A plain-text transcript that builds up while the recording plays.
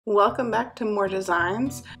Welcome back to More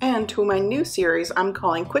Designs and to my new series I'm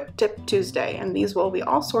calling Quick Tip Tuesday, and these will be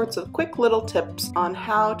all sorts of quick little tips on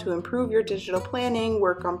how to improve your digital planning,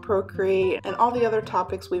 work on Procreate, and all the other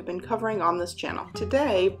topics we've been covering on this channel.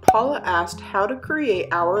 Today, Paula asked how to create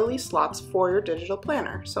hourly slots for your digital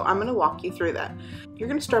planner, so I'm going to walk you through that. You're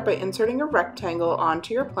going to start by inserting a rectangle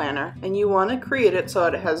onto your planner, and you want to create it so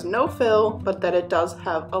that it has no fill, but that it does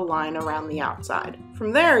have a line around the outside.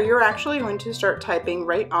 From there, you're actually going to start typing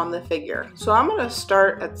right on the figure. So I'm going to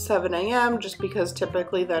start at 7 a.m. just because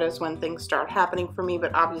typically that is when things start happening for me,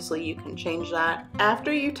 but obviously you can change that.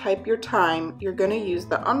 After you type your time, you're going to use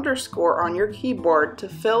the underscore on your keyboard to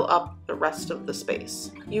fill up the rest of the space.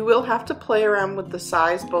 You will have to play around with the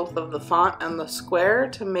size both of the font and the square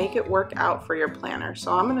to make it work out for your planner.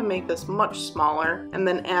 So I'm going to make this much smaller and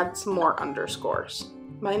then add some more underscores.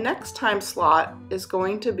 My next time slot is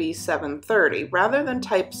going to be 7:30. Rather than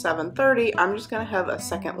type 7:30, I'm just going to have a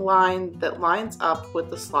second line that lines up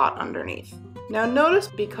with the slot underneath. Now notice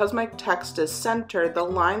because my text is centered, the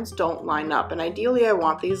lines don't line up, and ideally I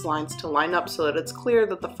want these lines to line up so that it's clear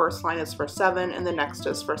that the first line is for 7 and the next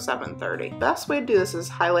is for 7:30. The best way to do this is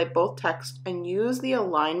highlight both text and use the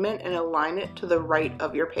alignment and align it to the right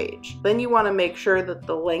of your page. Then you want to make sure that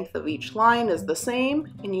the length of each line is the same,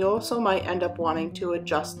 and you also might end up wanting to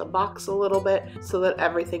adjust the box a little bit so that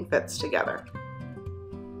everything fits together.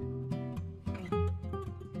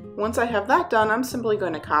 Once I have that done, I'm simply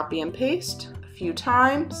going to copy and paste a few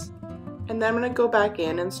times, and then I'm going to go back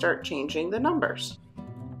in and start changing the numbers.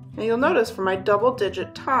 And you'll notice for my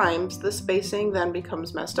double-digit times, the spacing then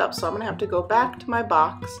becomes messed up, so I'm going to have to go back to my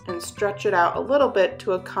box and stretch it out a little bit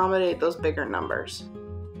to accommodate those bigger numbers.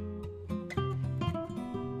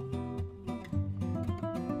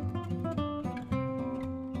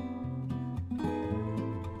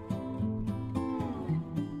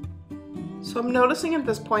 So I'm noticing at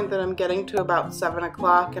this point that I'm getting to about 7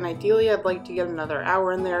 o'clock, and ideally I'd like to get another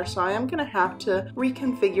hour in there, so I am going to have to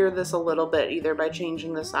reconfigure this a little bit, either by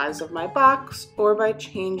changing the size of my box or by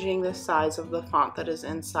changing the size of the font that is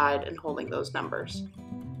inside and holding those numbers.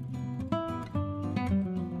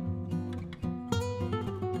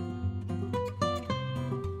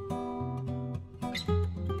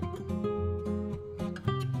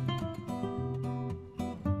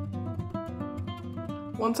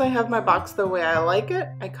 Once I have my box the way I like it,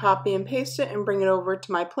 I copy and paste it and bring it over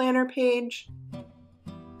to my planner page.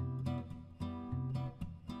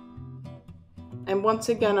 And once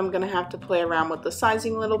again, I'm going to have to play around with the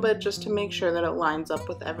sizing a little bit just to make sure that it lines up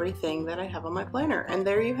with everything that I have on my planner. And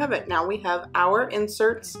there you have it. Now we have our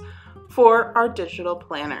inserts for our digital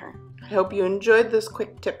planner. I hope you enjoyed this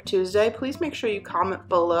Quick Tip Tuesday. Please make sure you comment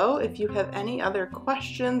below if you have any other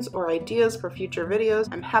questions or ideas for future videos.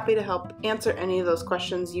 I'm happy to help answer any of those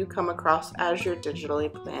questions you come across as you're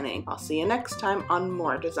digitally planning. I'll see you next time on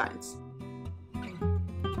More Designs.